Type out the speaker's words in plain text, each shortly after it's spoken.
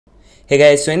Hey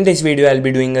guys, so in this video I'll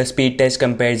be doing a speed test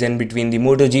comparison between the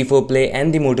Moto G4 Play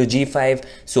and the Moto G5.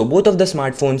 So both of the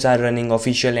smartphones are running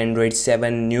official Android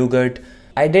 7 Nougat.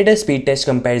 I did a speed test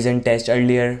comparison test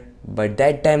earlier, but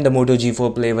that time the Moto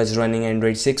G4 Play was running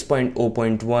Android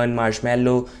 6.0.1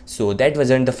 Marshmallow, so that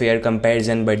wasn't the fair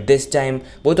comparison. But this time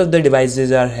both of the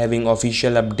devices are having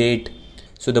official update.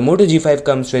 So the Moto G5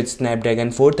 comes with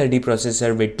Snapdragon 430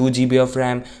 processor with 2GB of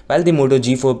RAM, while the Moto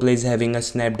G4 Play is having a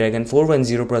Snapdragon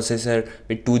 410 processor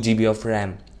with 2GB of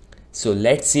RAM. So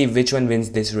let's see which one wins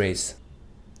this race.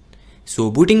 So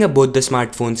booting up both the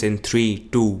smartphones in 3,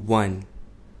 2, 1.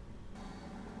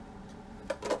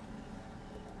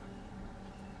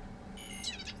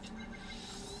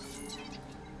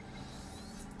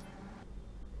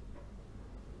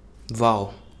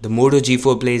 Wow, the Moto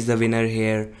G4 Play is the winner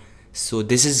here. So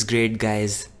this is great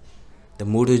guys. The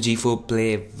Moto G4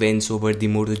 Play wins over the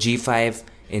Moto G5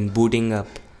 in booting up.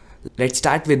 Let's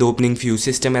start with opening few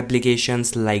system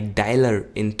applications like Dialer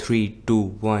in 3, 2,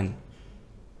 1.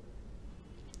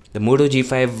 The Moto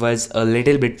G5 was a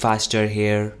little bit faster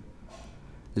here.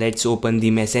 Let's open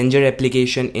the Messenger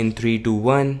application in 3, 2,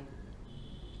 1.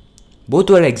 Both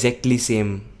were exactly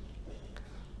same.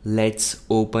 Let's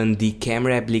open the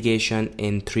camera application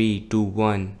in 3, 2,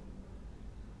 1.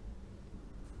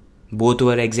 Both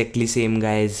were exactly same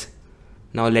guys.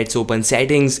 Now let's open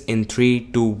settings in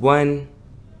 3, 2, 1.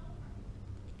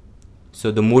 So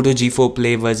the Moto G4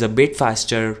 Play was a bit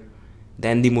faster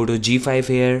than the Moto G5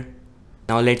 here.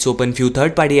 Now let's open few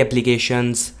third-party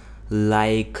applications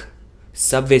like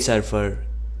Subway Surfer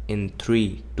in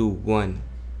 3, 2, 1.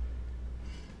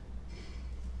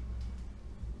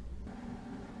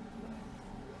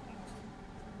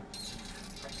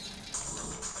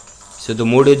 So the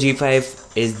Moto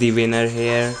G5 is the winner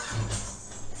here,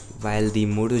 while the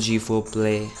Moto G4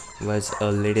 Play was a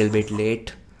little bit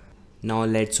late. Now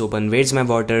let's open Where's My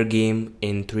Water game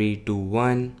in 3, 2,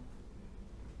 1.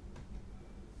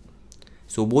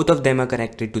 So both of them are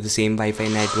connected to the same Wi-Fi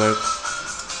network.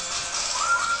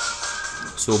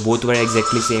 So both were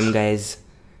exactly same guys,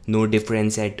 no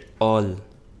difference at all.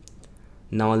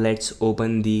 Now let's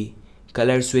open the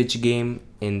Color Switch game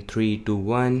in 3, 2,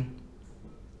 1.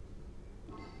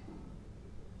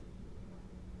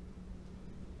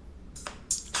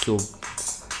 So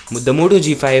the Moto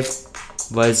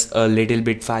G5 was a little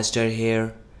bit faster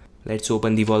here. Let's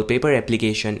open the wallpaper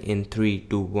application in 3,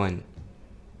 2, 1.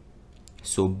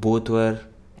 So both were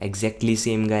exactly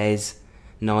same guys.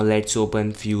 Now let's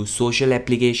open few social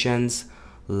applications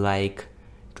like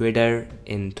Twitter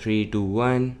in 3, 2,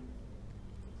 1.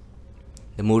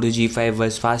 The Moto G5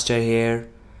 was faster here.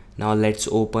 Now let's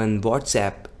open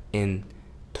WhatsApp in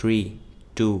 3,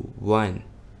 2, 1.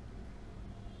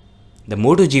 The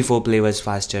Moto G4 Play was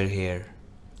faster here.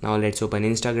 Now let's open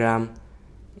Instagram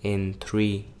in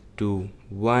 3, 2,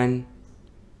 1.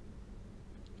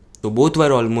 So both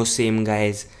were almost same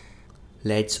guys.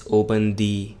 Let's open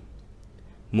the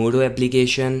Moto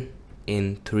application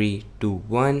in 3, 2,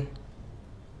 1.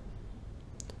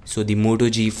 So the Moto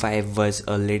G5 was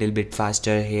a little bit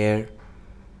faster here.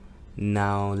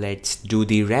 Now let's do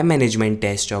the RAM management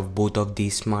test of both of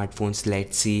these smartphones.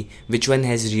 Let's see which one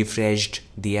has refreshed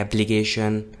the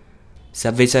application.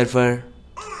 Subway Surfer.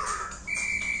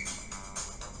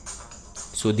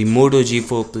 So the Moto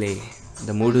G4 Play.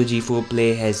 The Moto G4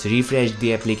 Play has refreshed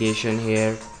the application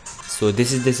here. So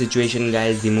this is the situation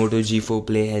guys. The Moto G4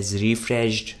 Play has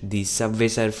refreshed the Subway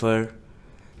Surfer.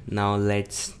 Now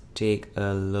let's take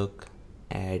a look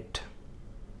at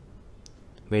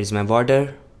Where's My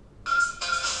Water.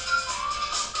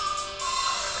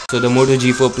 So the Moto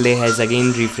G4 Play has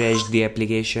again refreshed the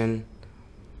application.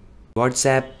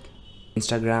 WhatsApp,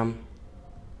 Instagram,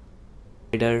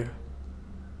 Twitter.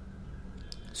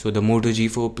 So the Moto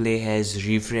G4 Play has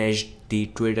refreshed the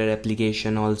Twitter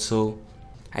application also.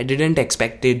 I didn't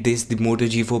expected this. The Moto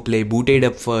G4 Play booted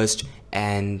up first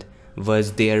and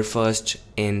was there first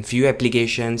in few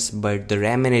applications, but the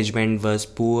RAM management was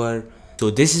poor. So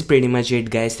this is pretty much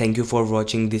it guys. Thank you for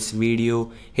watching this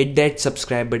video. Hit that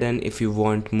subscribe button if you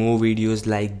want more videos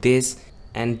like this,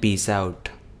 and peace out.